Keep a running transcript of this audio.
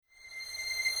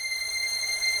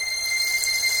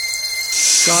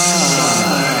Maggie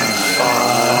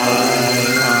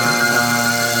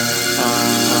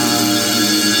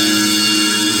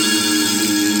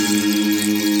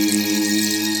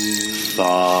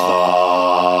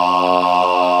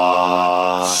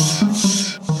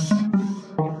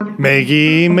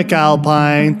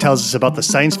MacAlpine tells us about the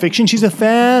science fiction she's a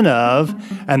fan of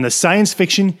and the science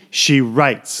fiction she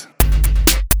writes.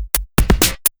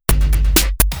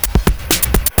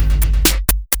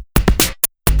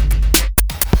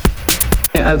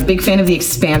 A big fan of The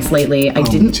Expanse lately. I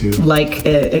didn't like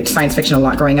science fiction a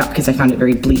lot growing up because I found it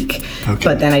very bleak. Okay.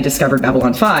 But then I discovered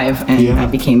Babylon 5, and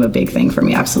that became a big thing for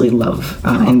me. Absolutely love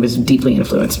and was deeply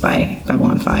influenced by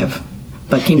Babylon 5.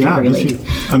 But came through very late.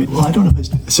 I mean, well, I don't know.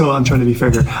 So I'm trying to be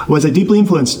fair here. Was I deeply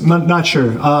influenced? Not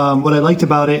sure. What I liked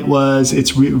about it was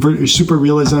it's super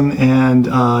realism and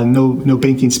no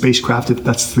banking spacecraft.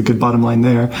 That's the good bottom line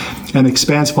there. And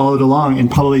Expanse followed along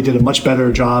and probably did a much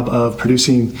better job of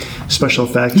producing special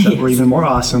effects that were even more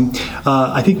awesome.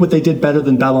 I think what they did better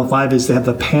than Babylon 5 is they have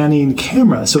the panning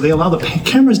camera. So they allow the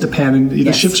cameras to pan, and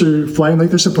the ships are flying like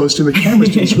they're supposed to. And the cameras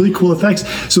do these really cool effects.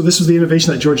 So this was the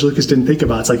innovation that George Lucas didn't think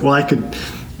about. It's like, well, I could.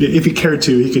 If he cared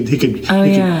to, he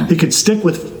could stick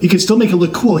with. He could still make it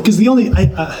look cool. Because the only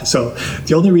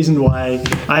reason why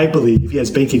I believe he has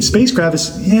banking spacecraft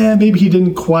is maybe he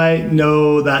didn't quite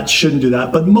know that shouldn't do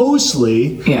that, but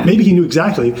mostly maybe he knew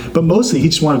exactly, but mostly he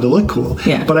just wanted to look cool.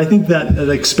 Yeah. But I think that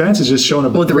the Expanse has just shown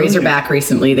up. Well, the Razorback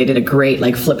recently they did a great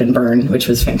flip and burn, which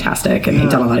was fantastic, and they've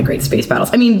done a lot of great space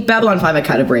battles. I mean, Babylon 5 I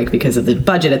cut a break because of the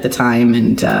budget at the time,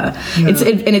 and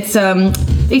they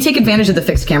take advantage of the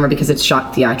fixed camera because it's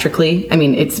shot theatrically. I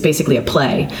mean, it's basically a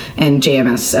play, and J.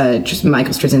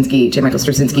 Michael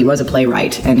Straczynski was a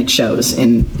playwright, and it shows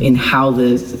in how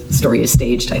the story is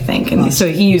staged, I think. And so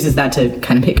he uses that to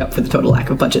kind of make up for the total lack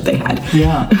of budget they had.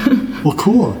 Yeah. Well,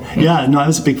 cool. Yeah, no, I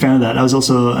was a big fan of that. I was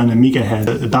also an Amiga head.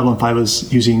 Babylon 5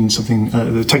 was using something,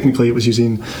 technically it was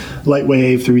using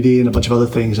Lightwave, 3D, and a bunch of other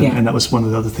things, and that was one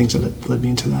of the other things that led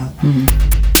me into that. Mm-hmm.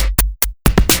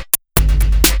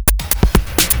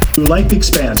 Like The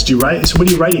Expanse, do you write? So what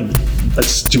are you writing? Do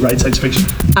you write science fiction?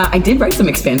 I did write some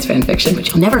Expanse fan fiction, but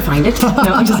you'll never find it. No,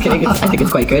 I'm just kidding. I think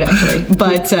it's quite good, actually.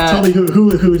 But tell me,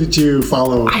 who did you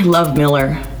follow? I love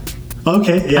Miller.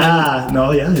 Okay,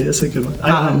 that's a good one.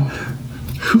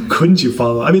 Who couldn't you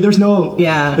follow? I mean, there's no.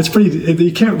 Yeah. It's pretty.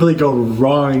 You can't really go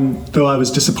wrong. Though I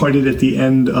was disappointed at the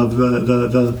end of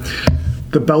the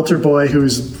Belter boy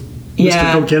who's.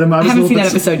 Yeah, go get him. I haven't seen that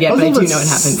episode yet, but I do know what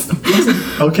happens.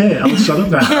 Okay, I'll shut up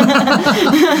now.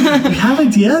 You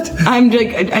haven't yet?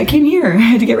 I came here. I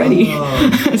had to get ready.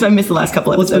 So I missed the last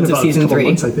couple episodes of season 3.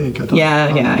 Months, I think.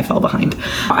 I fell behind.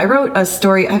 I wrote a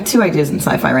story. I have 2 ideas in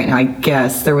sci-fi right now, I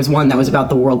guess. There was one that was about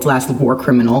the world's last war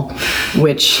criminal,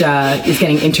 which is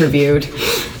getting interviewed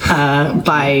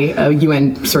by a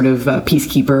UN sort of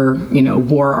peacekeeper,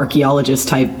 war archaeologist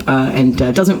type, and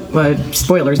doesn't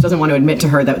want to admit to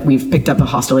her that we've picked up a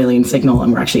hostile alien signal,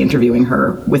 and we're actually interviewing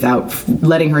her without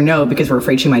letting her know, because we're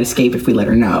afraid she might escape if we let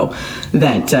her know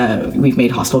that we've made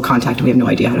hostile contact and we have no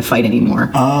idea how to fight anymore.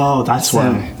 Oh, that's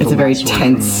why. It's a very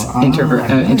tense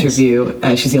interview.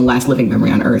 She's the last living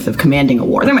memory on Earth of commanding a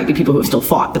war. There might be people who have still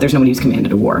fought, but there's nobody who's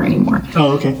commanded a war anymore.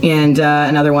 Oh, okay. And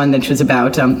another one that was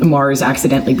about Mars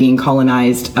accidentally being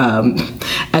colonized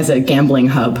as a gambling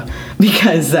hub,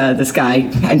 because this guy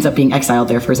ends up being exiled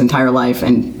there for his entire life,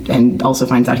 and also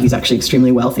finds out he's actually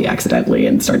extremely wealthy accidentally,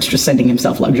 and starts just sending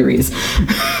himself luxuries,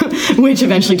 which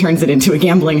eventually turns it into a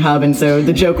gambling hub. And so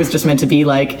the joke was just meant to be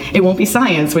like, it won't be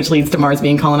science which leads to Mars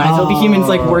being colonized. It'll be humans'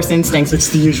 worst instincts. It's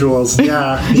the usuals.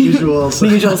 Yeah, the usuals. The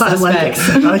usual suspects.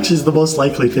 That actually is the most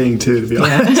likely thing too, to be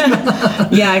honest.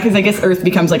 Yeah, because I guess Earth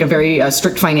becomes like a very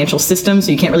strict financial system,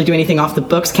 so you can't really do anything off the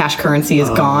books. Cash currency is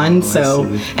gone, so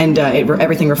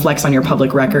everything reflects on your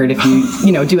public record if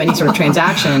you do any sort of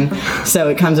transaction. So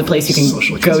it becomes a place you can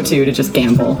go to just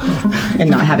gamble and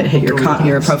not have it hit your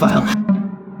profile.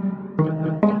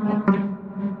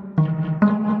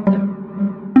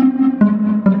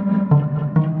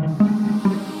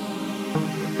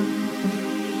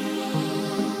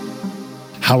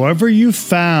 However you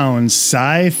found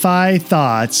Sci-Fi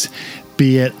Thoughts,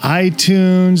 be it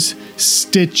iTunes,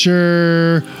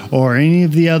 Stitcher, or any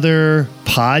of the other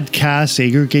podcast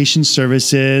aggregation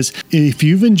services, if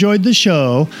you've enjoyed the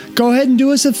show, go ahead and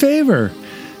do us a favor.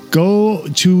 Go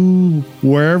to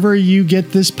wherever you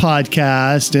get this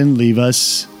podcast and leave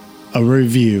us a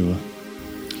review.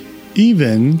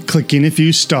 Even clicking a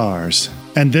few stars.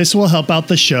 And this will help out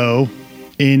the show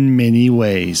in many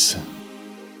ways.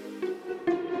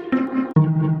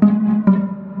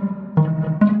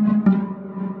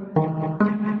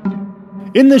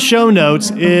 In the show notes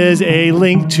is a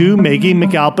link to Maggie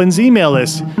MacAlpine's email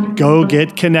list. Go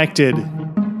get connected.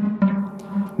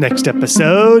 Next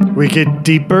episode, we get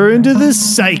deeper into the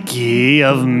psyche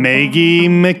of Maggie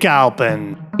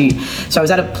MacAlpine. So I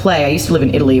was at a play. I used to live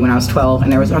in Italy when I was 12,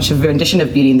 and there was a rendition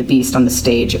of Beauty and the Beast on the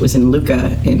stage. It was in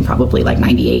Lucca in probably like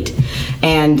 98.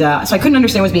 And so I couldn't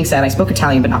understand what was being said. I spoke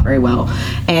Italian, but not very well.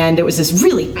 And it was this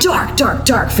really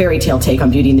dark fairy tale take on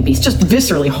Beauty and the Beast, just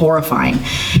viscerally horrifying.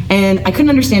 And I couldn't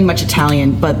understand much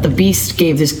Italian, but the Beast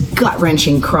gave this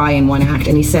gut-wrenching cry in one act,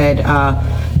 and he said,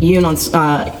 io non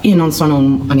sono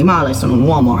un animale, sono un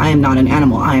uomo. I am not an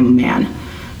animal, I am a man.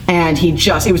 And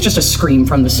it was just a scream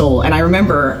from the soul. And I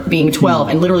remember being 12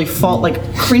 and literally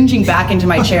cringing back into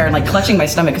my chair and like clutching my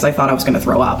stomach because I thought I was going to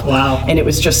throw up. Wow. And it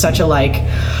was just such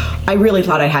I really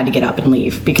thought I had to get up and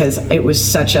leave because it was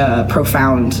such a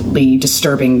profoundly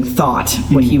disturbing thought,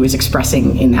 what he was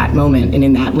expressing in that moment and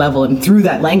in that level and through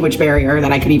that language barrier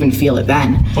that I could even feel it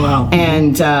then. Wow.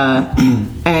 And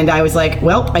I was like,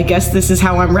 well, I guess this is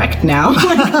how I'm wrecked now.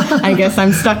 I guess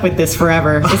I'm stuck with this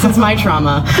forever. This is my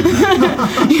trauma.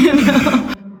 You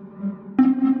know?